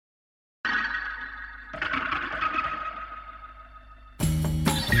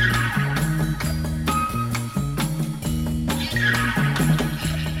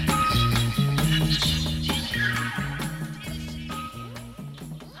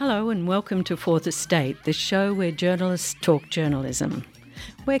Hello and welcome to Fourth Estate, the show where journalists talk journalism.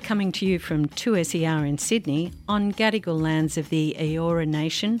 We're coming to you from 2SER in Sydney on Gadigal lands of the Eora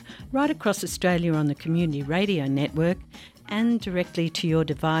Nation, right across Australia on the Community Radio Network and directly to your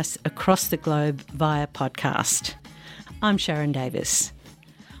device across the globe via podcast. I'm Sharon Davis.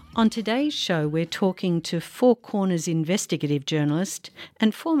 On today's show, we're talking to Four Corners investigative journalist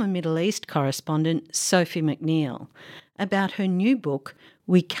and former Middle East correspondent Sophie McNeil about her new book,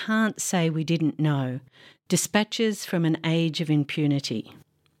 We Can't Say We Didn't Know, Dispatches from an Age of Impunity.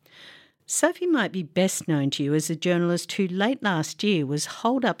 Sophie might be best known to you as a journalist who late last year was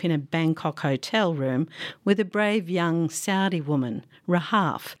holed up in a Bangkok hotel room with a brave young Saudi woman,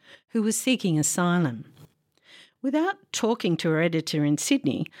 Rahaf, who was seeking asylum. Without talking to her editor in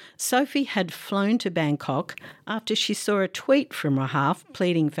Sydney, Sophie had flown to Bangkok after she saw a tweet from Rahaf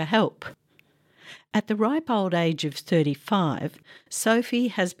pleading for help. At the ripe old age of 35, Sophie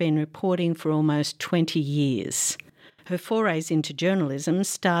has been reporting for almost 20 years. Her forays into journalism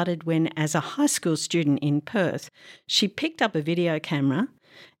started when, as a high school student in Perth, she picked up a video camera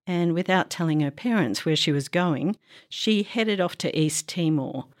and, without telling her parents where she was going, she headed off to East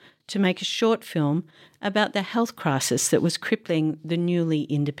Timor to make a short film about the health crisis that was crippling the newly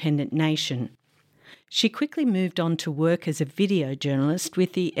independent nation. She quickly moved on to work as a video journalist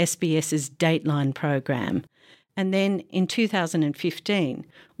with the SBS's Dateline program, and then in 2015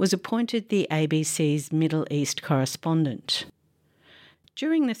 was appointed the ABC's Middle East correspondent.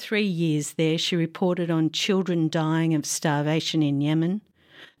 During the 3 years there, she reported on children dying of starvation in Yemen,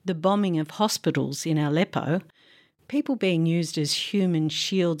 the bombing of hospitals in Aleppo, people being used as human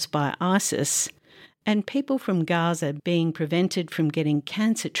shields by ISIS, and people from Gaza being prevented from getting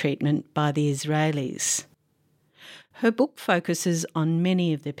cancer treatment by the Israelis. Her book focuses on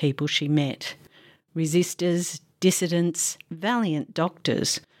many of the people she met: resistors, dissidents, valiant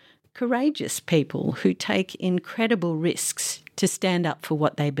doctors, courageous people who take incredible risks to stand up for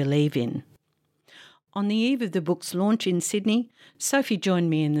what they believe in. On the eve of the book's launch in Sydney, Sophie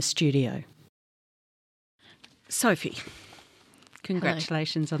joined me in the studio. Sophie,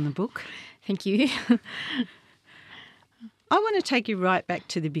 congratulations on the book. Thank you. I want to take you right back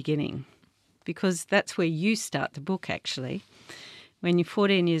to the beginning because that's where you start the book, actually. When you're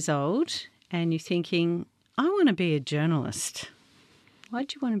 14 years old and you're thinking, I want to be a journalist. Why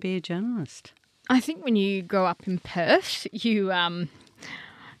do you want to be a journalist? I think when you grow up in Perth, you're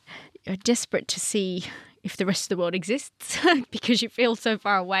desperate to see if the rest of the world exists because you feel so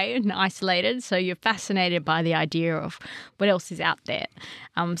far away and isolated. So you're fascinated by the idea of what else is out there.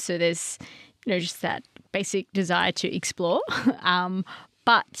 So there's, just that basic desire to explore.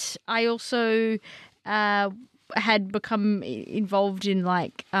 But I also had become involved in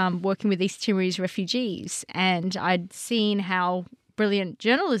working with East Timorese refugees, and I'd seen how brilliant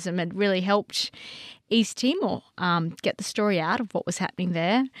journalism had really helped East Timor get the story out of what was happening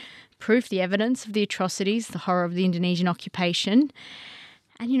there, prove the evidence of the atrocities, the horror of the Indonesian occupation.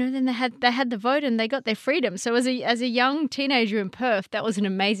 And, then they had the vote and they got their freedom. So as a young teenager in Perth, that was an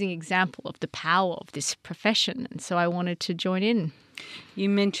amazing example of the power of this profession. And so I wanted to join in. You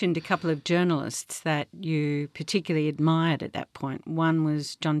mentioned a couple of journalists that you particularly admired at that point. One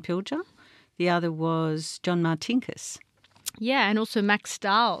was John Pilger. The other was John Martinkus. Yeah, and also Max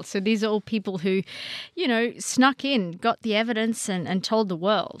Stahl. So these are all people who, snuck in, got the evidence and told the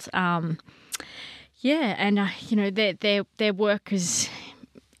world. Their work is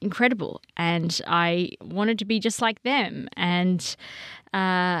incredible, and I wanted to be just like them. And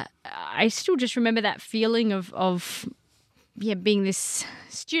I still just remember that feeling of being this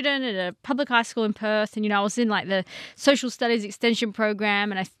student at a public high school in Perth, and I was in the social studies extension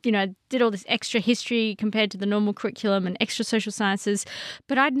program, and I did all this extra history compared to the normal curriculum and extra social sciences,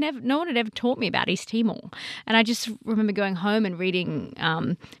 but no one had ever taught me about East Timor, and I just remember going home and reading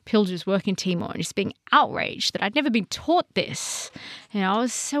Pilger's work in Timor and just being outraged that I'd never been taught this. I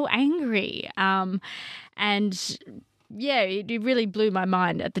was so angry, and yeah, it really blew my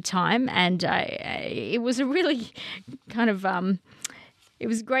mind at the time, and it was a really kind of it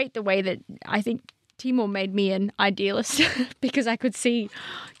was great the way that I think Timor made me an idealist because I could see,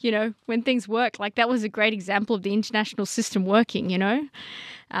 when things work. That was a great example of the international system working,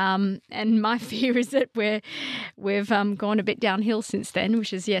 and my fear is that we've gone a bit downhill since then,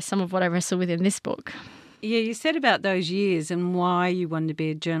 which is some of what I wrestle with in this book. Yeah, you said about those years and why you wanted to be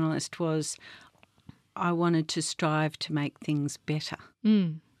a journalist was, I wanted to strive to make things better.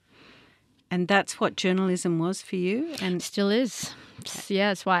 Mm. And that's what journalism was for you? And still is. Yeah,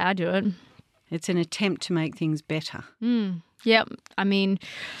 that's why I do it. It's an attempt to make things better. Yeah, I mean,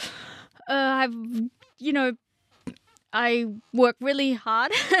 I've, I work really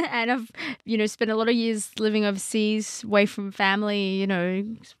hard and I've, spent a lot of years living overseas, away from family,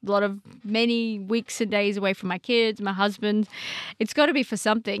 many weeks and days away from my kids, my husband. It's got to be for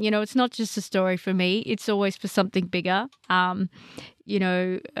something, it's not just a story for me. It's always for something bigger. You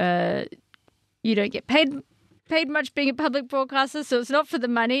don't get paid much being a public broadcaster, so it's not for the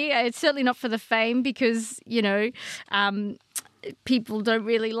money. It's certainly not for the fame because, people don't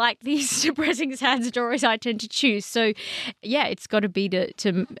really like these depressing, sad stories I tend to choose. So, yeah, it's got to be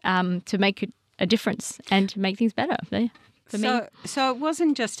to make a difference and to make things better for me. So it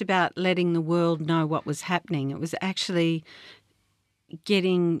wasn't just about letting the world know what was happening. It was actually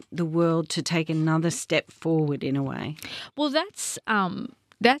getting the world to take another step forward in a way. Well,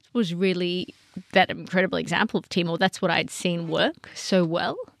 that was really that incredible example of Timor. That's what I'd seen work so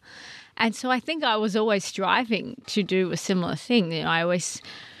well. And so I think I was always striving to do a similar thing. I always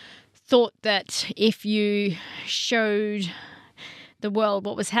thought that if you showed the world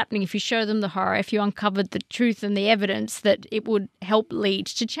what was happening, if you showed them the horror, if you uncovered the truth and the evidence, that it would help lead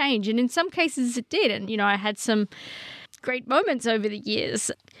to change. And in some cases it did. And, I had some great moments over the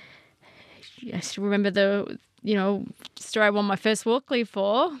years. I still remember the, story I won my first Walkley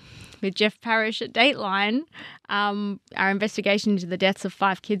for, with Jeff Parrish at Dateline, our investigation into the deaths of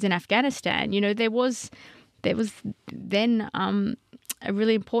 5 kids in Afghanistan. There was then a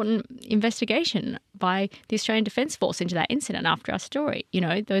really important investigation by the Australian Defence Force into that incident after our story.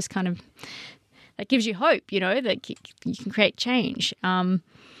 Those kind of, that gives you hope, that you can create change.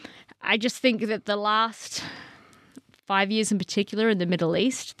 I just think that the last 5 years in particular in the Middle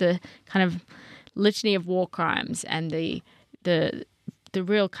East, the kind of litany of war crimes and the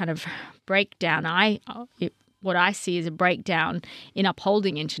real kind of breakdown, what I see is a breakdown in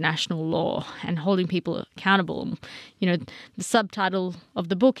upholding international law and holding people accountable. The subtitle of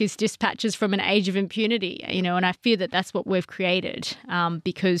the book is Dispatches from an Age of Impunity, and I fear that that's what we've created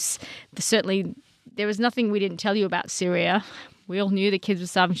because certainly there was nothing we didn't tell you about Syria. We all knew the kids were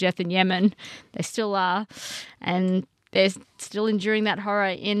starving to death in Yemen. They still are. And they're still enduring that horror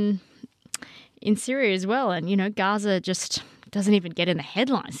in Syria as well. And, Gaza just doesn't even get in the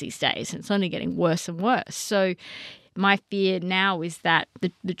headlines these days. It's only getting worse and worse. So my fear now is that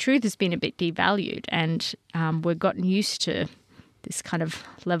the truth has been a bit devalued and we've gotten used to this kind of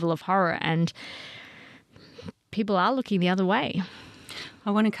level of horror and people are looking the other way.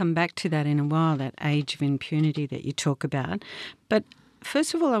 I want to come back to that in a while, that age of impunity that you talk about. But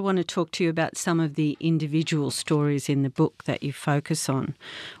first of all, I want to talk to you about some of the individual stories in the book that you focus on.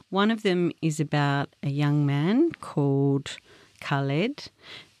 One of them is about a young man called Khaled,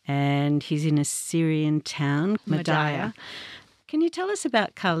 and he's in a Syrian town, Madaya. Can you tell us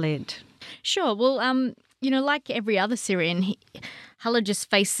about Khaled? Sure. Well, like every other Syrian, Khaled just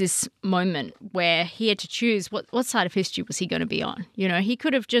faced this moment where he had to choose what side of history was he going to be on. He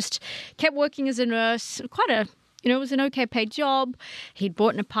could have just kept working as a nurse, it was an okay paid job. He'd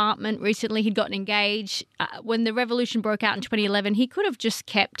bought an apartment recently. He'd gotten engaged. When the revolution broke out in 2011, he could have just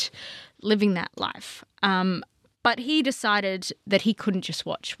kept living that life. But he decided that he couldn't just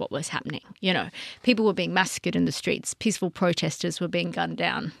watch what was happening. People were being massacred in the streets. Peaceful protesters were being gunned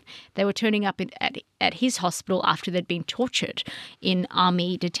down. They were turning up at his hospital after they'd been tortured in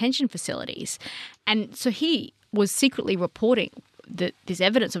army detention facilities. And so he was secretly reporting this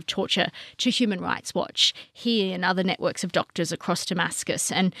evidence of torture to Human Rights Watch, he and other networks of doctors across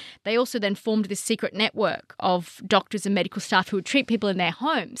Damascus. And they also then formed this secret network of doctors and medical staff who would treat people in their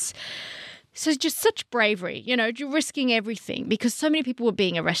homes. So just such bravery, risking everything because so many people were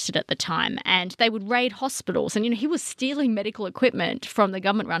being arrested at the time and they would raid hospitals. And, he was stealing medical equipment from the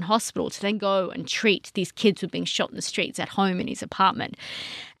government-run hospital to then go and treat these kids who were being shot in the streets at home in his apartment.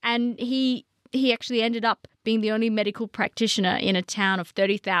 And he actually ended up being the only medical practitioner in a town of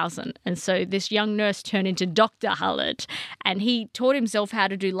 30,000. And so this young nurse turned into Dr. Khaled, and he taught himself how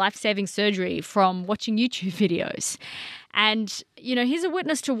to do life-saving surgery from watching YouTube videos. And, he's a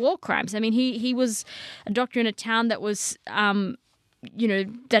witness to war crimes. I mean, he was a doctor in a town that was,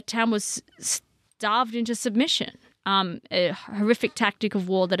 that town was starved into submission. A horrific tactic of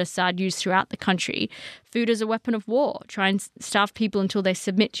war that Assad used throughout the country. Food as a weapon of war. Try and starve people until they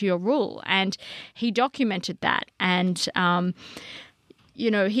submit to your rule. And he documented that. And,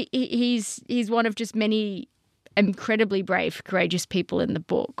 he's one of just many incredibly brave, courageous people in the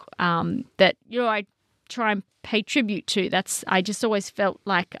book that, I try and pay tribute to. I just always felt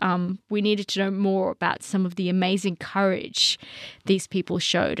like we needed to know more about some of the amazing courage these people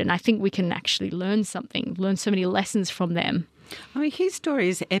showed. And I think we can actually learn so many lessons from them. I mean, his story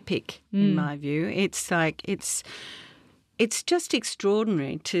is epic in my view. It's it's just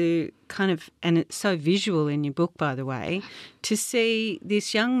extraordinary to kind of, and it's so visual in your book, by the way, to see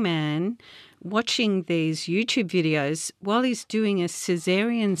this young man watching these YouTube videos while he's doing a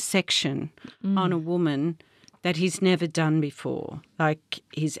cesarean section on a woman that he's never done before. Like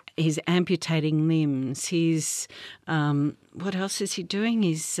he's amputating limbs. He's what else is he doing?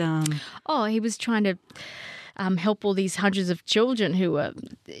 He's he was trying to help all these hundreds of children who were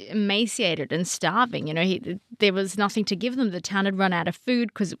emaciated and starving. You know, there was nothing to give them. The town had run out of food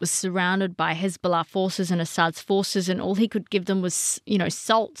because it was surrounded by Hezbollah forces and Assad's forces, and all he could give them was, you know,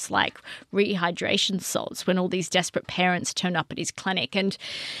 salts, like rehydration salts, when all these desperate parents turned up at his clinic. And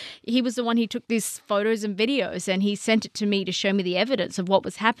he was the one, he took these photos and videos and he sent it to me to show me the evidence of what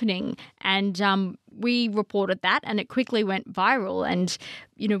was happening. And we reported that, and it quickly went viral. And,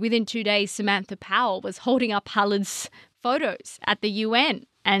 you know, within 2 days, Samantha Power was holding up Khalid's photos at the UN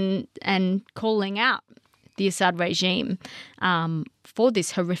and calling out the Assad regime for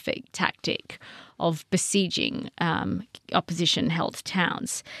this horrific tactic of besieging opposition-held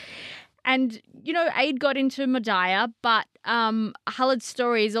towns. And, you know, aid got into Madaya, but Khalid's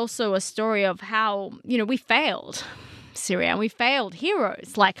story is also a story of how, you know, we failed Syria, and we failed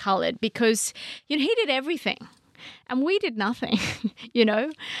heroes like Khalid because, you know, he did everything and we did nothing, you know.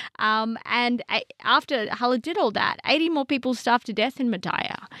 And after Khalid did all that, 80 more people starved to death in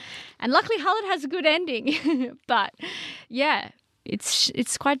Madaya. And luckily Khalid has a good ending. But yeah,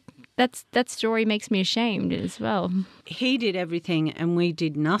 it's quite, that story makes me ashamed as well. He did everything and we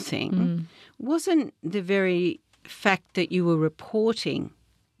did nothing. Wasn't the very fact that you were reporting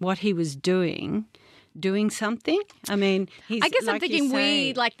what he was doing something? I mean, I guess like I'm thinking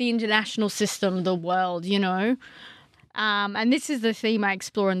we, like the international system, the world, you know. And this is the theme I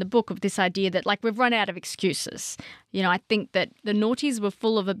explore in the book, of this idea that, like, we've run out of excuses. You know, I think that the noughties were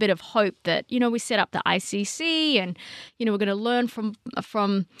full of a bit of hope that, you know, we set up the ICC and, you know, we're going to learn from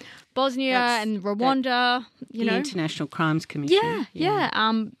Bosnia and Rwanda, you know. The International Crimes Commission.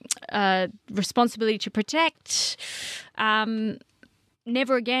 Yeah. Responsibility to protect.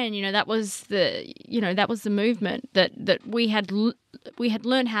 Never again, you know, that was the movement that we had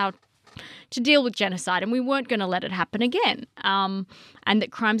learned how to deal with genocide, and we weren't going to let it happen again, and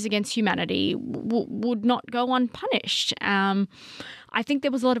that crimes against humanity would not go unpunished. I think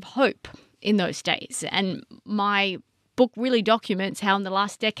there was a lot of hope in those days, and my book really documents how in the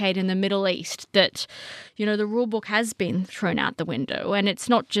last decade in the Middle East that, you know, the rule book has been thrown out the window, and it's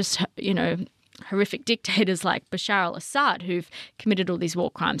not just, you know, horrific dictators like Bashar al-Assad who've committed all these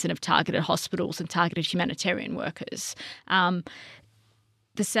war crimes and have targeted hospitals and targeted humanitarian workers.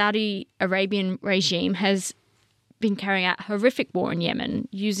 The Saudi Arabian regime has been carrying out horrific war in Yemen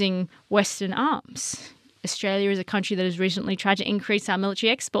using Western arms. Australia is a country that has recently tried to increase our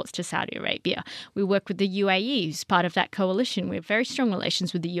military exports to Saudi Arabia. We work with the UAE, who's part of that coalition. We have very strong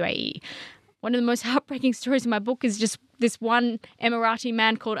relations with the UAE. One of the most heartbreaking stories in my book is just this one Emirati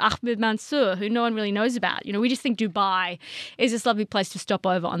man called Ahmed Mansour, who no one really knows about. You know, we just think Dubai is this lovely place to stop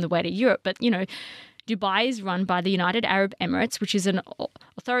over on the way to Europe. But, you know, Dubai is run by the United Arab Emirates, which is an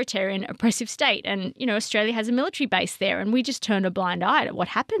authoritarian, oppressive state. And, you know, Australia has a military base there, and we just turn a blind eye to what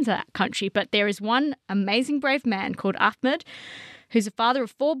happens in that country. But there is one amazing, brave man called Ahmed, who's a father of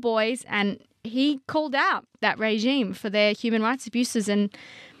 4 boys, and he called out that regime for their human rights abuses. And,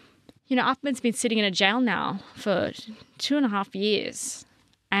 you know, Ahmed's been sitting in a jail now for 2.5 years.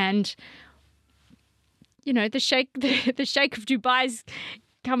 And, you know, the Sheikh of Dubai's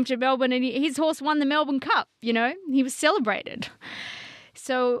come to Melbourne, and his horse won the Melbourne Cup, you know. He was celebrated.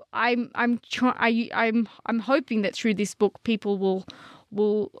 So I'm hoping that through this book people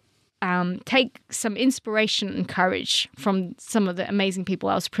will take some inspiration and courage from some of the amazing people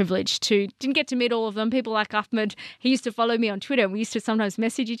I was privileged to. Didn't get to meet all of them. People like Ahmed, he used to follow me on Twitter, and we used to sometimes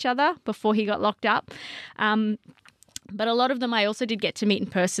message each other before he got locked up. But a lot of them I also did get to meet in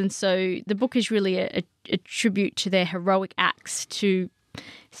person. So the book is really a tribute to their heroic acts to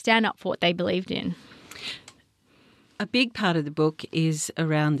stand up for what they believed in. A big part of the book is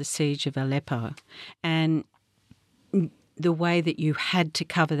around the siege of Aleppo and the way that you had to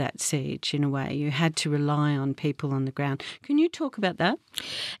cover that siege in a way. You had to rely on people on the ground. Can you talk about that?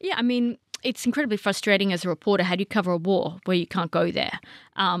 Yeah, I mean, it's incredibly frustrating as a reporter. How do you cover a war where you can't go there?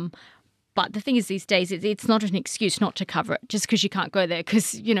 But the thing is, these days, it's not an excuse not to cover it just because you can't go there.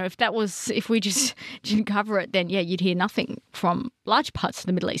 Because, you know, if we just didn't cover it, then, yeah, you'd hear nothing from large parts of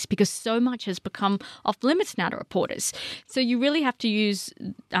the Middle East, because so much has become off limits now to reporters. So you really have to use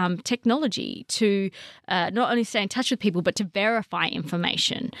technology to not only stay in touch with people, but to verify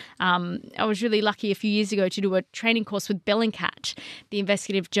information. I was really lucky a few years ago to do a training course with Bellingcat, the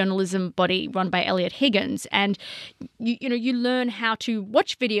investigative journalism body run by Elliot Higgins, and you learn how to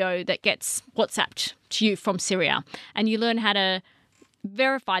watch video that gets WhatsApped to you from Syria, and you learn how to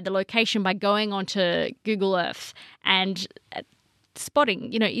verify the location by going onto Google Earth and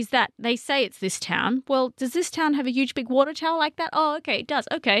spotting, is that, they say it's this town. Well, does this town have a huge big water tower like that? Oh, okay, it does.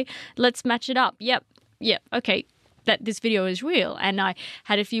 Okay, let's match it up. Yep, okay, that this video is real. And I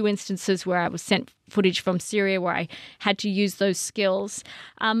had a few instances where I was sent footage from Syria where I had to use those skills.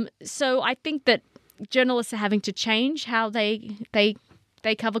 So I think that journalists are having to change how they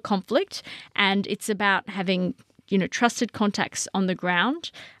cover conflict, and it's about having trusted contacts on the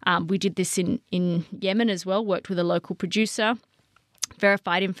ground. We did this in Yemen as well, worked with a local producer,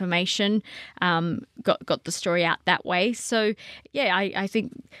 verified information, got the story out that way. So, yeah, I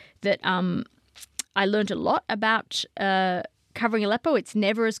think that I learned a lot about covering Aleppo. It's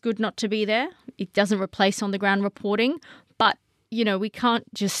never as good not to be there. It doesn't replace on-the-ground reporting, but we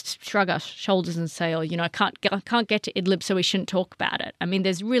can't just shrug our shoulders and say, oh, I can't get to Idlib, so we shouldn't talk about it. I mean,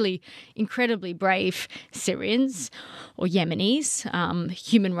 there's really incredibly brave Syrians or Yemenis,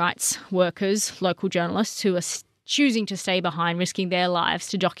 human rights workers, local journalists who are choosing to stay behind, risking their lives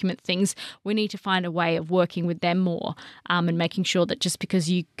to document things. We need to find a way of working with them more, and making sure that just because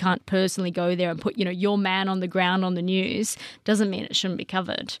you can't personally go there and put, your man on the ground on the news doesn't mean it shouldn't be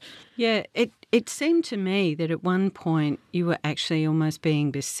covered. Yeah, it seemed to me that at one point you were actually almost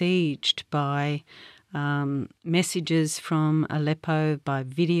being besieged by messages from Aleppo, by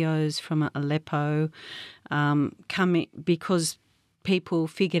videos from Aleppo coming, because people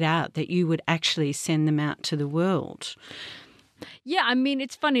figured out that you would actually send them out to the world. Yeah, I mean,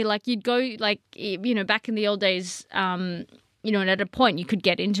 it's funny, like you'd go, back in the old days, and at a point you could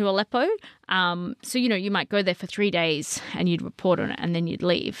get into Aleppo. So, you might go there for 3 days and you'd report on it and then you'd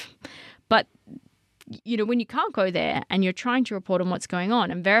leave. But, when you can't go there and you're trying to report on what's going on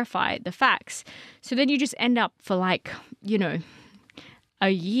and verify the facts, so then you just end up for a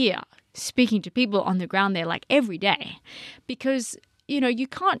year speaking to people on the ground there every day, because you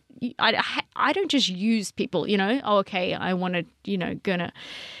can't, I don't just use people, oh, okay, I want to,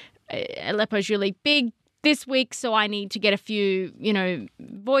 Aleppo's really big this week, so I need to get a few,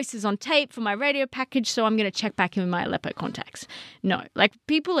 voices on tape for my radio package, so I'm going to check back in with my Aleppo contacts. No,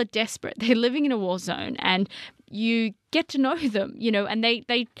 people are desperate. They're living in a war zone, and you get to know them, and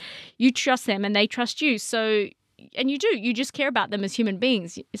you trust them and they trust you. So, and you just care about them as human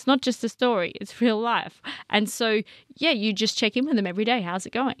beings. It's not just a story, it's real life. And so, yeah, you just check in with them every day. How's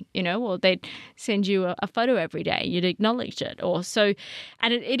it going? Or they'd send you a photo every day. You'd acknowledge it. Or so,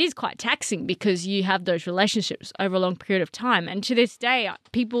 and it is quite taxing because you have those relationships over a long period of time. And to this day,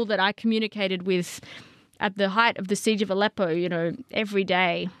 people that I communicated with at the height of the siege of Aleppo, every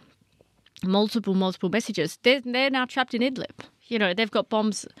day, multiple messages, they're now trapped in Idlib. They've got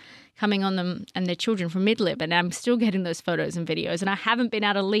bombs coming on them and their children from Idlib, and I'm still getting those photos and videos, and I haven't been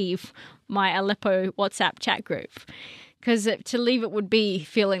able to leave my Aleppo WhatsApp chat group, because to leave it would be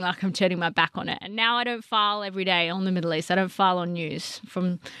feeling like I'm turning my back on it. And now I don't file every day on the Middle East. I don't file on news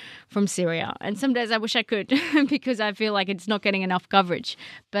from Syria. And some days I wish I could because I feel like it's not getting enough coverage.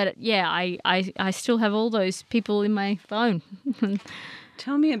 But yeah, I still have all those people in my phone.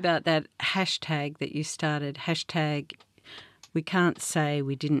 Tell me about that hashtag that you started, hashtag We Can't Say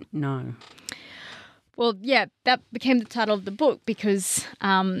We Didn't Know. Well, yeah, that became the title of the book because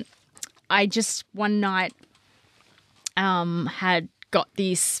I just one night had got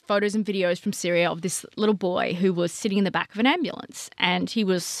these photos and videos from Syria of this little boy who was sitting in the back of an ambulance, and he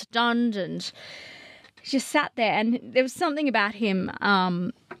was stunned and just sat there, and there was something about him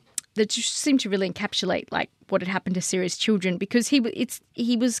that just seemed to really encapsulate what had happened to Syria's children, because he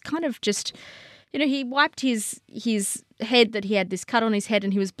was kind of just, he wiped his head, that he had this cut on his head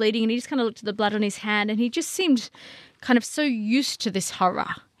and he was bleeding, and he just kind of looked at the blood on his hand, and he just seemed kind of so used to this horror.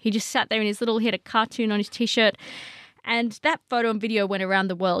 He just sat there in his he had a cartoon on his T-shirt, and that photo and video went around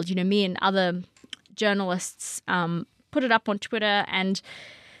the world. Me and other journalists put it up on Twitter, and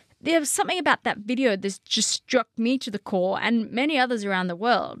there was something about that video that just struck me to the core, and many others around the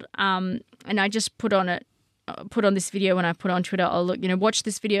world. And I just put on this video when I put on Twitter, oh, look, watch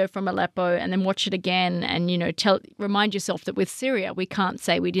this video from Aleppo and then watch it again, and, remind yourself that with Syria, we can't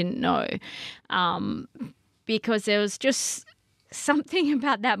say we didn't know. Because there was just something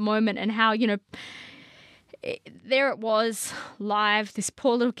about that moment and how, there it was, live, this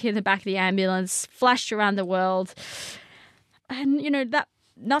poor little kid in the back of the ambulance, flashed around the world. and that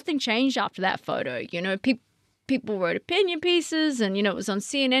nothing changed after that photo. People wrote opinion pieces, and it was on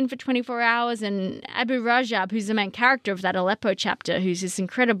CNN for 24 hours. And Abu Rajab, who's the main character of that Aleppo chapter, who's this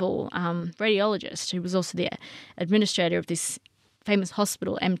incredible radiologist who was also the administrator of this famous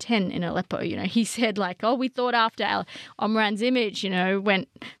hospital M10 in Aleppo, he said we thought after Omran's image, went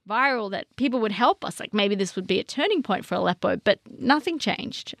viral that people would help us. Maybe this would be a turning point for Aleppo, but nothing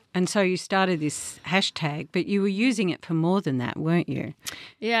changed. And so you started this hashtag, but you were using it for more than that, weren't you?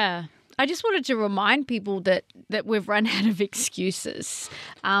 Yeah. I just wanted to remind people that we've run out of excuses,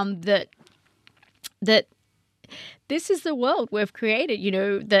 that this is the world we've created,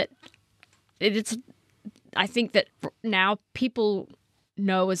 that it's. I think that now people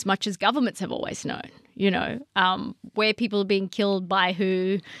know as much as governments have always known, where people are being killed by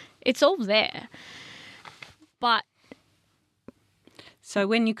who, it's all there. But so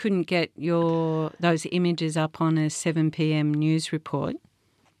when you couldn't get those images up on a 7 p.m. news report,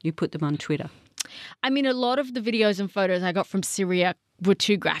 you put them on Twitter. I mean, a lot of the videos and photos I got from Syria were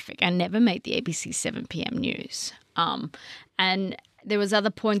too graphic and never made the ABC 7 p.m. news. And there was other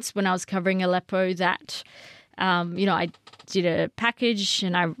points when I was covering Aleppo that, I did a package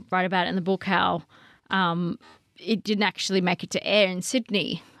and I write about it in the book how it didn't actually make it to air in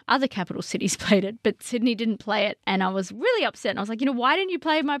Sydney. Other capital cities played it, but Sydney didn't play it. And I was really upset. And I was like, why didn't you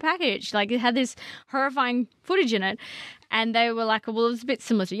play my package? It had this horrifying footage in it. And they were like, well, it was a bit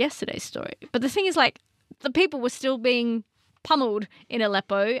similar to yesterday's story. But the thing is, the people were still being pummeled in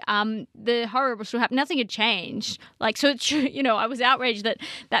Aleppo. The horror was still happening. Nothing had changed. So I was outraged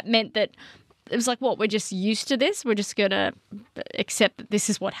that meant that it was what, we're just used to this. We're just going to accept that this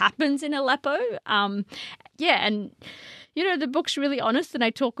is what happens in Aleppo. And the book's really honest, and I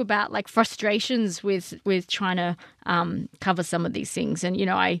talk about frustrations with trying to cover some of these things. And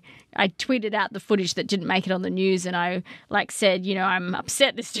I tweeted out the footage that didn't make it on the news, and I said, I'm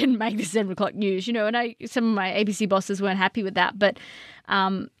upset this didn't make the 7 o'clock news. And some of my ABC bosses weren't happy with that, but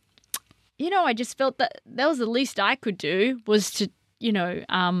I just felt that was the least I could do, was to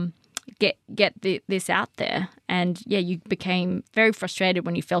get this out there. And you became very frustrated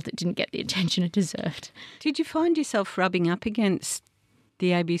when you felt it didn't get the attention it deserved. Did you find yourself rubbing up against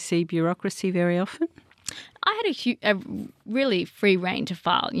the ABC bureaucracy very often? I had a really free rein to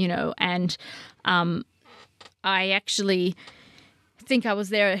file, and I actually think I was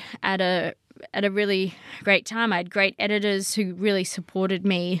there at a really great time. I had great editors who really supported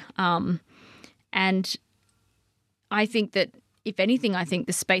me, and I think that, if anything, I think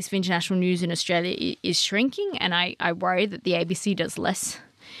the space for international news in Australia is shrinking, and I worry that the ABC does less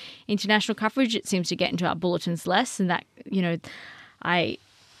international coverage. It seems to get into our bulletins less, and that,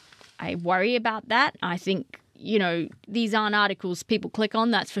 I worry about that. I think, these aren't articles people click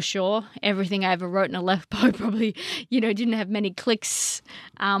on, that's for sure. Everything I ever wrote in Aleppo probably, didn't have many clicks,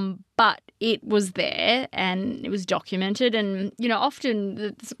 but it was there and it was documented. And,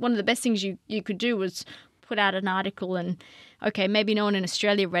 often one of the best things you could do was put out an article and, okay, maybe no one in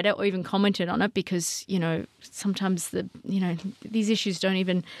Australia read it or even commented on it because, sometimes these issues don't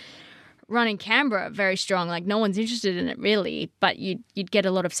even run in Canberra very strong. No one's interested in it really, but you'd get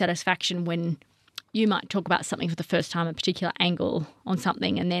a lot of satisfaction when you might talk about something for the first time, a particular angle on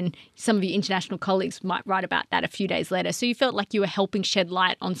something, and then some of your international colleagues might write about that a few days later. So you felt like you were helping shed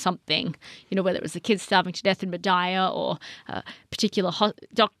light on something, whether it was the kids starving to death in Madaya or particular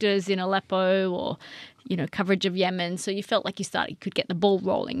doctors in Aleppo or, coverage of Yemen. So you felt like you could get the ball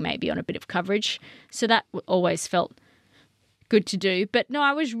rolling maybe on a bit of coverage. So that always felt good to do. But no,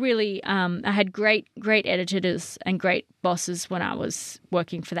 I was really, I had great editors and great bosses when I was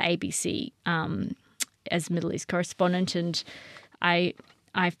working for the ABC as Middle East correspondent, and I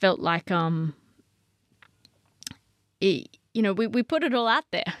felt like we put it all out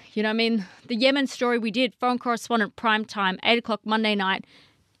there. The Yemen story we did, foreign correspondent, prime time, 8 o'clock Monday night,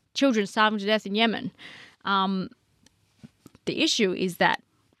 children starving to death in Yemen. The issue is that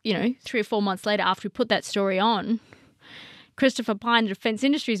 3 or 4 months later, after we put that story on, Christopher Pyne, the Defence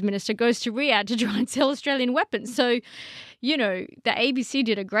Industries Minister, goes to Riyadh to try and sell Australian weapons. So, the ABC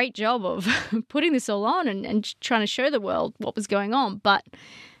did a great job of putting this all on and trying to show the world what was going on. But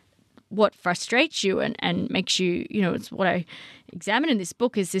what frustrates you and makes you, it's what I examine in this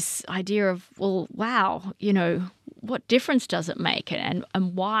book is this idea of, well, wow, what difference does it make? And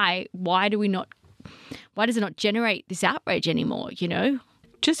why does it not generate this outrage anymore,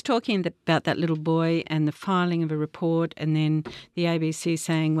 Just talking about that little boy and the filing of a report and then the ABC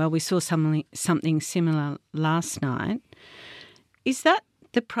saying, well, we saw something similar last night. Is that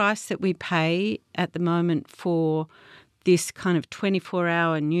the price that we pay at the moment for this kind of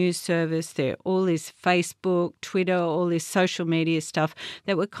 24-hour news service. There all this Facebook, Twitter, all this social media stuff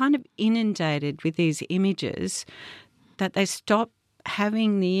that we're kind of inundated with these images that they stop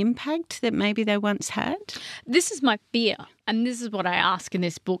having the impact that maybe they once had? This is my fear, and this is what I ask in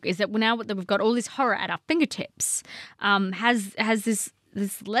this book, is that now that we've got all this horror at our fingertips, has this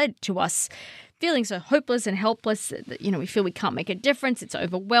led to us feeling so hopeless and helpless that, we feel we can't make a difference. It's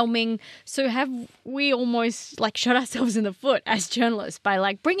overwhelming. So have we almost shot ourselves in the foot as journalists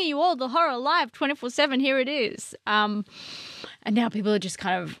by bringing you all the horror live 24/7? Here it is. And now people are just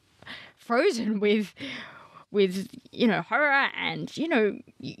kind of frozen with horror, and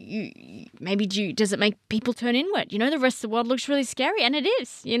maybe does it make people turn inward? The rest of the world looks really scary, and it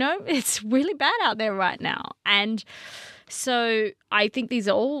is. It's really bad out there right now, and so I think these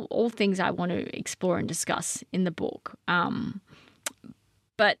are all things I want to explore and discuss in the book.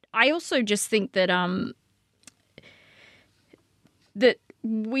 But I also just think that that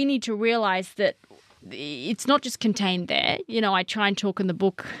we need to realize that it's not just contained there. I try and talk in the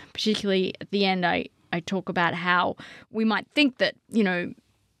book, particularly at the end, I talk about how we might think that,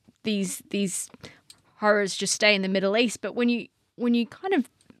 these horrors just stay in the Middle East. But when you kind of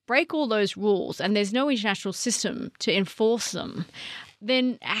break all those rules and there's no international system to enforce them,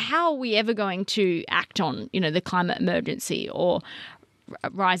 then how are we ever going to act on, the climate emergency or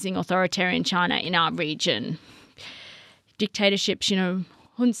rising authoritarian China in our region, dictatorships,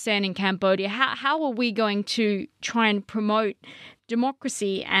 Hun Sen in Cambodia? How are we going to try and promote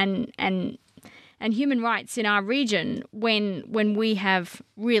democracy and human rights in our region when we have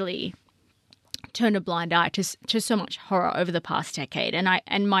really turned a blind eye to so much horror over the past decade?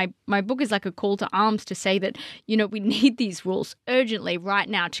 And my book is like a call to arms to say that, we need these rules urgently right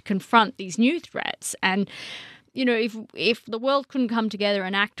now to confront these new threats. And, if the world couldn't come together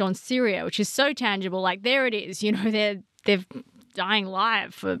and act on Syria, which is so tangible, there it is, they've dying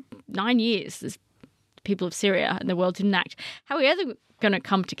live for 9 years, the people of Syria, and the world didn't act. How are we ever going to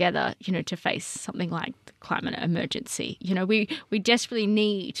come together, to face something like the climate emergency? We desperately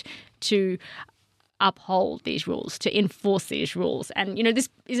need to uphold these rules, to enforce these rules. And, this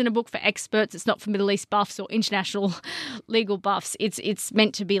isn't a book for experts. It's not for Middle East buffs or international legal buffs. It's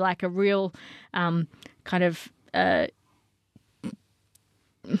meant to be like a real kind of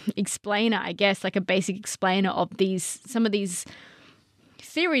explainer, I guess, like a basic explainer of some of these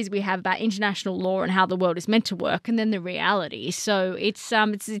theories we have about international law and how the world is meant to work, and then the reality. So it's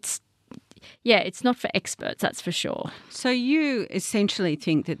not for experts, that's for sure. So you essentially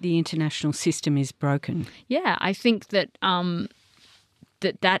think that the international system is broken? Yeah, I think that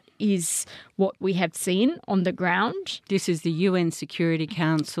that is what we have seen on the ground. This is the UN Security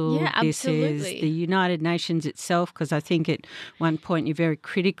Council. Yeah, absolutely. This is the United Nations itself, because I think at one point you're very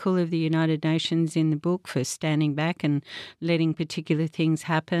critical of the United Nations in the book for standing back and letting particular things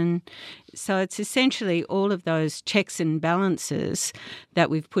happen. So it's essentially all of those checks and balances that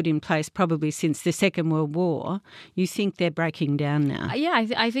we've put in place probably since the Second World War. You think they're breaking down now? Yeah,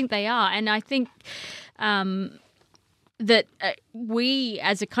 I think they are. And I think that we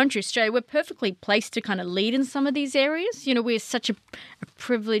as a country, Australia, we're perfectly placed to kind of lead in some of these areas. We're such a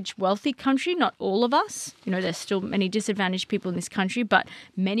privileged, wealthy country, not all of us. There's still many disadvantaged people in this country, but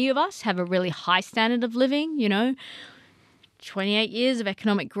many of us have a really high standard of living, 28 years of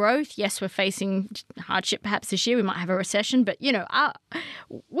economic growth. Yes, we're facing hardship perhaps this year. We might have a recession, but,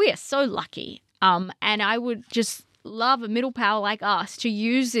 we are so lucky. And I would just love a middle power like us to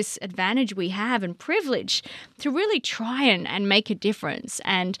use this advantage we have and privilege to really try and make a difference.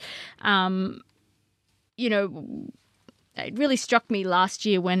 And, it really struck me last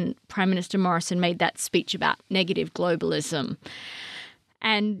year when Prime Minister Morrison made that speech about negative globalism.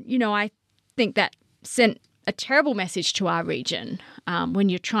 And, I think that sent a terrible message to our region when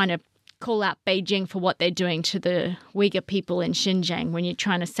you're trying to call out Beijing for what they're doing to the Uyghur people in Xinjiang, when you're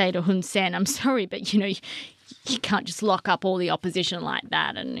trying to say to Hun Sen, I'm sorry, but, you can't just lock up all the opposition like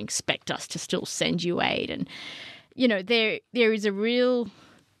that and expect us to still send you aid. And, there is a real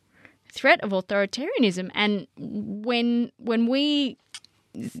threat of authoritarianism. And when we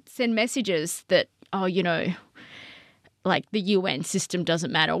send messages that, like the UN system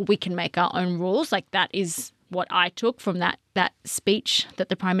doesn't matter, or we can make our own rules, like that is what I took from that speech that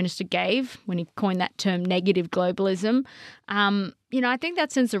the Prime Minister gave when he coined that term negative globalism. I think that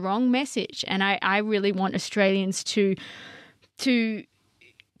sends the wrong message. And I really want Australians to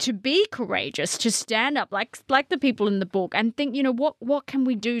be courageous, to stand up like the people in the book and think, what can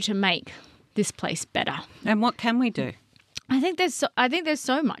we do to make this place better? And what can we do? I think there's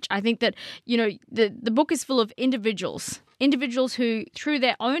so much. I think that, the book is full of individuals who, through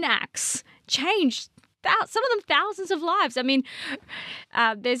their own acts, changed some of them thousands of lives. I mean,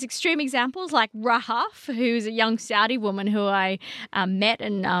 there's extreme examples like Rahaf, who's a young Saudi woman who I met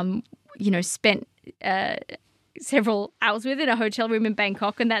and, spent several hours with in a hotel room in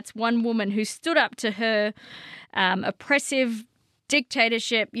Bangkok. And that's one woman who stood up to her oppressive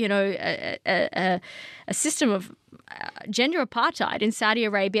dictatorship, a system of gender apartheid in Saudi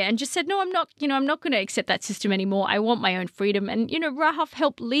Arabia, and just said, no, I'm not going to accept that system anymore. I want my own freedom. And, Rahaf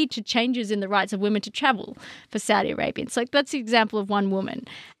helped lead to changes in the rights of women to travel for Saudi Arabians. So that's the example of one woman.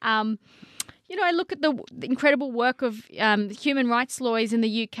 I look at the incredible work of human rights lawyers in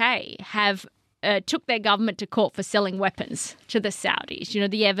the UK have took their government to court for selling weapons to the Saudis.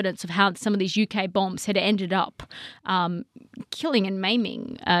 The evidence of how some of these UK bombs had ended up killing and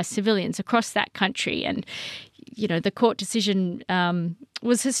maiming civilians across that country. And, the court decision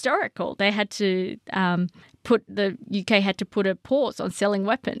was historical. They had to the UK had to put a pause on selling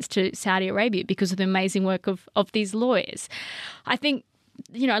weapons to Saudi Arabia because of the amazing work of these lawyers. I think,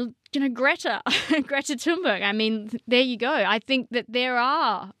 Greta Thunberg, I mean, there you go. I think that there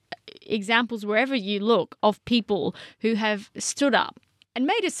are examples wherever you look of people who have stood up and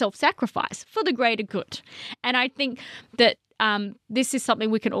made a self-sacrifice for the greater good. And I think that this is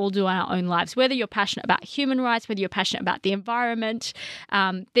something we can all do in our own lives, whether you're passionate about human rights, whether you're passionate about the environment.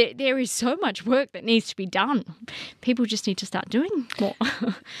 There is so much work that needs to be done. People just need to start doing more.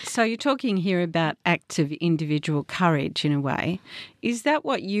 So you're talking here about acts of individual courage in a way. Is that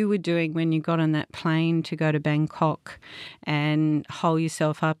what you were doing when you got on that plane to go to Bangkok and hole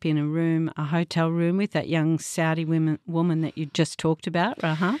yourself up in a hotel room with that young Saudi woman that you just talked about,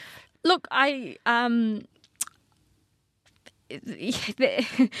 Rahaf? Look,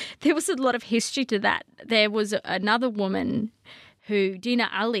 there was a lot of history to that. There was another woman, Dina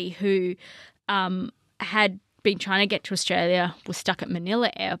Ali, who had been trying to get to Australia, was stuck at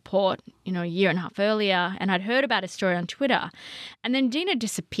Manila airport, a year and a half earlier, and I'd heard about her story on Twitter. And then Dina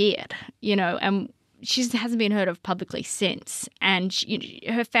disappeared, and she hasn't been heard of publicly since. And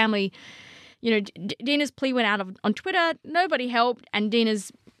her family, Dina's plea went out on Twitter, nobody helped, and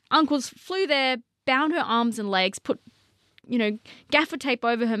Dina's uncles flew there, bound her arms and legs, put gaffer tape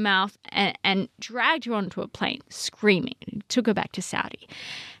over her mouth and dragged her onto a plane screaming, took her back to Saudi.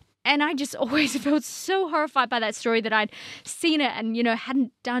 And I just always felt so horrified by that story that I'd seen it and,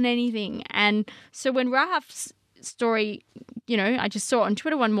 hadn't done anything. And so when Rahaf's story, I just saw it on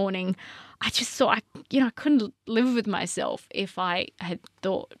Twitter one morning, I just thought, I couldn't live with myself if I had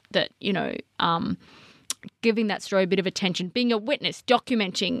thought that, giving that story a bit of attention, being a witness,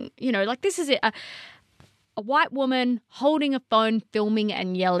 documenting, this is a white woman holding a phone, filming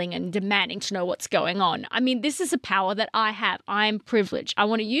and yelling and demanding to know what's going on. I mean, this is a power that I have. I'm privileged. I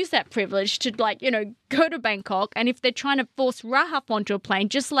want to use that privilege to, go to Bangkok. And if they're trying to force Rahaf onto a plane,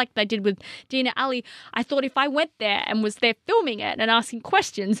 just like they did with Dina Ali, I thought if I went there and was there filming it and asking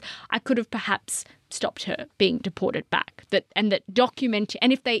questions, I could have perhaps stopped her being deported back. That document,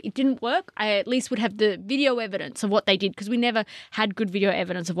 and if it didn't work, I at least would have the video evidence of what they did, because we never had good video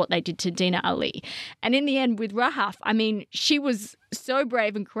evidence of what they did to Dina Ali. And in the end, with Rahaf, I mean, she was so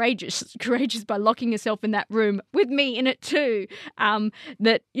brave and courageous by locking herself in that room with me in it too,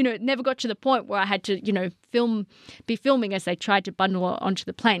 that, it never got to the point where I had to, be filming as they tried to bundle her onto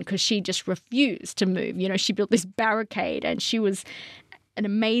the plane, because she just refused to move. She built this barricade, and she was an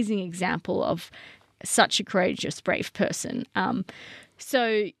amazing example of such a courageous, brave person.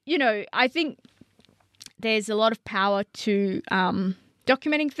 So, I think there's a lot of power to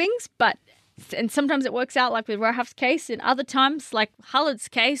documenting things, and sometimes it works out, like with Rahaf's case. In other times, like Khalid's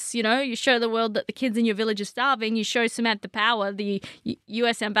case, you show the world that the kids in your village are starving. You show Samantha Power, the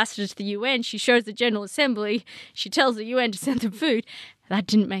US ambassador to the UN. She shows the General Assembly. She tells the UN to send them food. That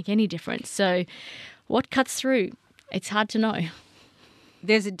didn't make any difference. So what cuts through? It's hard to know.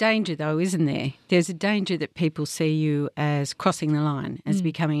 There's a danger, though, isn't there? There's a danger that people see you as crossing the line, as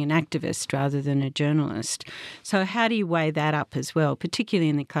becoming an activist rather than a journalist. So how do you weigh that up as well, particularly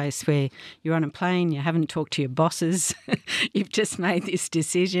in the case where you're on a plane, you haven't talked to your bosses, you've just made this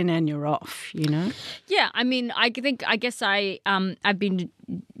decision and you're off, Yeah, I mean, I've been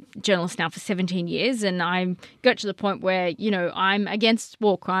journalist now for 17 years, and I got to the point where, I'm against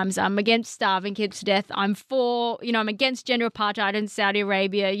war crimes, I'm against starving kids to death, I'm against gender apartheid in Saudi Arabia,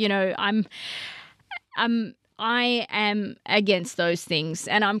 I am against those things,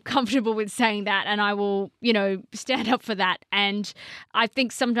 and I'm comfortable with saying that, and I will, stand up for that. And I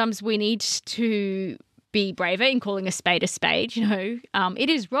think sometimes we need to be braver in calling a spade a spade. It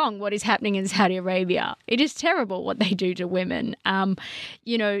is wrong what is happening in Saudi Arabia. It is terrible what they do to women.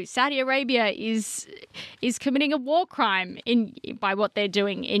 Saudi Arabia is committing a war crime by what they're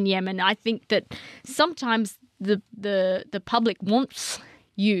doing in Yemen. I think that sometimes the public wants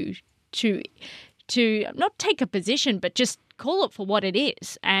you to not take a position, but just call it for what it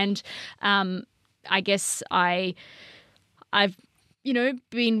is. And I guess I've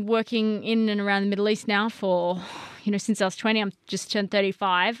been working in and around the Middle East now for, since I was 20. I'm just turned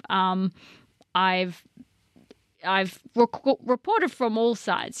 35. I've reported from all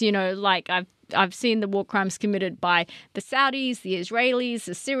sides. I've seen the war crimes committed by the Saudis, the Israelis,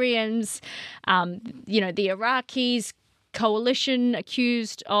 the Syrians, the Iraqis. Coalition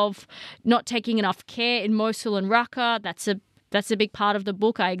accused of not taking enough care in Mosul and Raqqa. That's a big part of the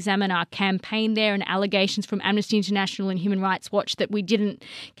book. I examine our campaign there and allegations from Amnesty International and Human Rights Watch that we didn't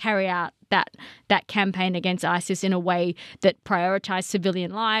carry out that campaign against ISIS in a way that prioritized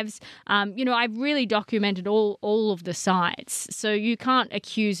civilian lives. I've really documented all of the sides. So you can't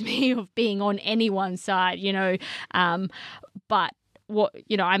accuse me of being on anyone's side, but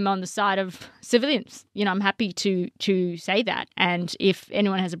I'm on the side of civilians. I'm happy to say that. And if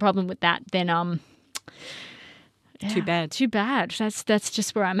anyone has a problem with that, then too bad. Too bad. That's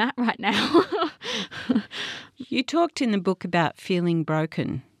just where I'm at right now. You talked in the book about feeling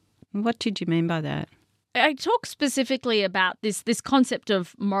broken. What did you mean by that? I talk specifically about this concept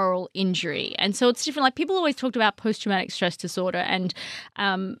of moral injury. And so it's different. Like, people always talked about post-traumatic stress disorder, and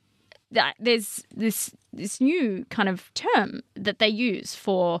there's this new kind of term that they use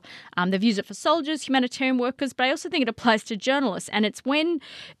for, they've used it for soldiers, humanitarian workers, but I also think it applies to journalists. And it's when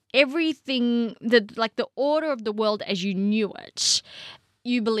everything, the order of the world as you knew it,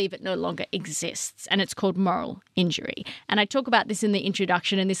 you believe it no longer exists, and it's called moral injury. And I talk about this in the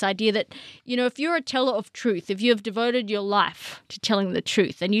introduction, and this idea that, if you're a teller of truth, if you have devoted your life to telling the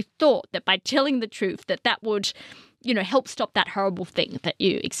truth, and you thought that by telling the truth that would, help stop that horrible thing that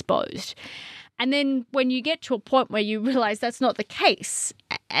you exposed. And then when you get to a point where you realize that's not the case,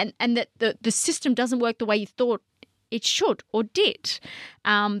 and that the system doesn't work the way you thought it should or did,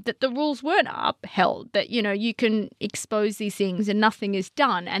 that the rules weren't upheld, that, you can expose these things and nothing is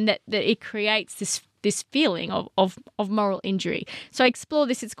done, and that it creates this feeling of moral injury. So I explore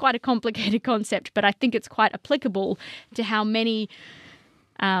this. It's quite a complicated concept, but I think it's quite applicable to how many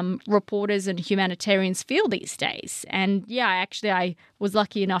reporters and humanitarians feel these days. And I was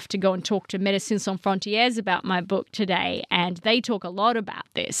lucky enough to go and talk to Médecins Sans Frontières about my book today, and they talk a lot about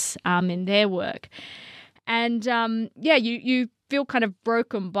this in their work. And you feel kind of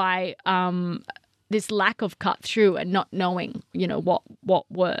broken by this lack of cut through and not knowing, what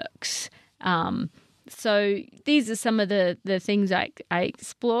works. So these are some of the things I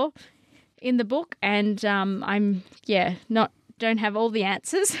explore in the book, and don't have all the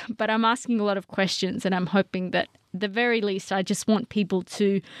answers, but I'm asking a lot of questions, and I'm hoping that at the very least I just want people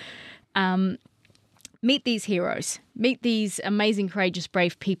to meet these heroes, meet these amazing, courageous,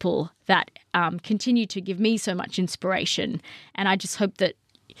 brave people that continue to give me so much inspiration. And I just hope that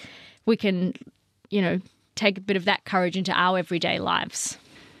we can, take a bit of that courage into our everyday lives.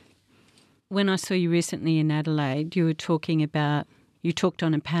 When I saw you recently in Adelaide, you talked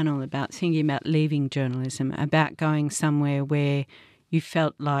on a panel about thinking about leaving journalism, about going somewhere where you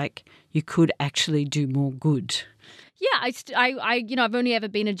felt like you could actually do more good. Yeah, I've only ever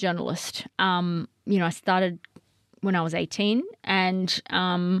been a journalist. I started when I was 18, and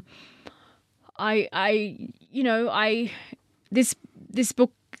this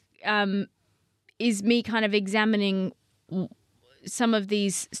book is me kind of examining some of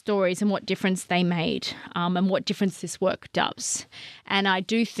these stories and what difference they made, and what difference this work does. And I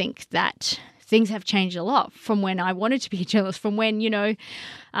do think that things have changed a lot from when I wanted to be a journalist, from when,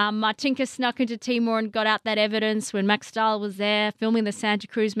 Martinka snuck into Timor and got out that evidence, when Max Stahl was there filming the Santa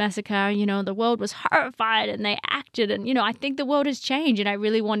Cruz massacre. The world was horrified and they acted. And, I think the world has changed, and I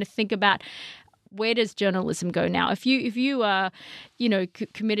really want to think about, where does journalism go now? If you are,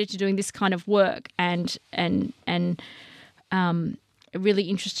 committed to doing this kind of work and really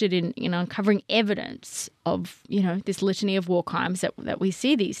interested in uncovering evidence of, this litany of war crimes that we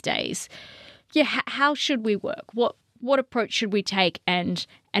see these days, how should we work? What approach should we take, and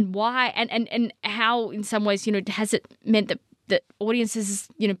why, and how, in some ways, has it meant that audiences,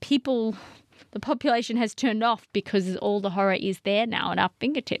 people, the population has turned off because all the horror is there now at our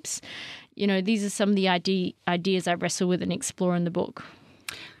fingertips? These are some of the ideas I wrestle with and explore in the book.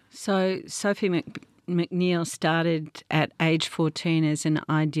 So Sophie McNeill started at age 14 as an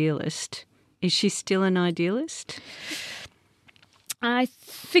idealist. Is she still an idealist? I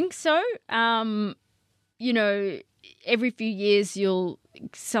think so. every few years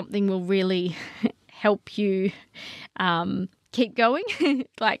something will really help you keep going.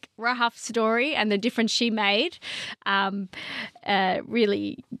 Like Rahaf's story and the difference she made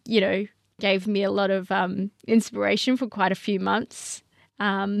really, gave me a lot of inspiration for quite a few months.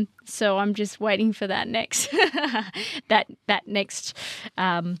 So I'm just waiting for that next that next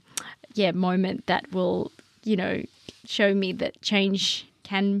moment that will, show me that change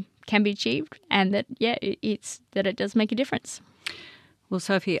can be achieved, and that it does make a difference. Well,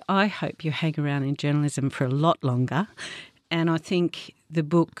 Sophie, I hope you hang around in journalism for a lot longer, and I think the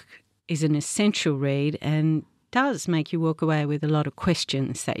book is an essential read and does make you walk away with a lot of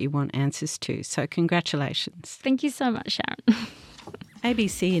questions that you want answers to. So congratulations. Thank you so much, Sharon.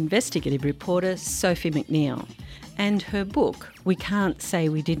 ABC investigative reporter Sophie McNeil, and her book, We Can't Say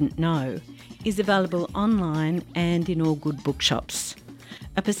We Didn't Know, is available online and in all good bookshops.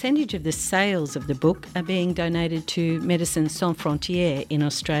 A percentage of the sales of the book are being donated to Médecins Sans Frontières in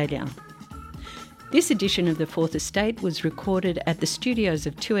Australia. This edition of The Fourth Estate was recorded at the studios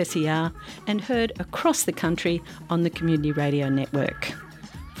of 2SER and heard across the country on the Community Radio Network.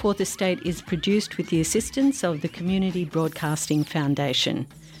 Fourth Estate is produced with the assistance of the Community Broadcasting Foundation,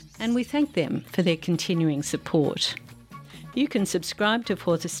 and we thank them for their continuing support. You can subscribe to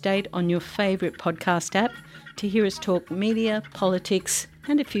Fourth Estate on your favourite podcast app to hear us talk media, politics,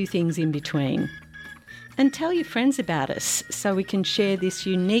 and a few things in between. And tell your friends about us so we can share this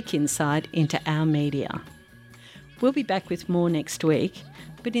unique insight into our media. We'll be back with more next week,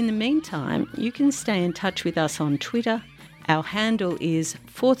 but in the meantime, you can stay in touch with us on Twitter. Our handle is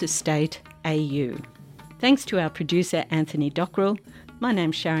Fourth Estate AU. Thanks to our producer Anthony Dockrell. My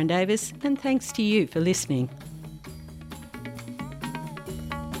name's Sharon Davis, and thanks to you for listening.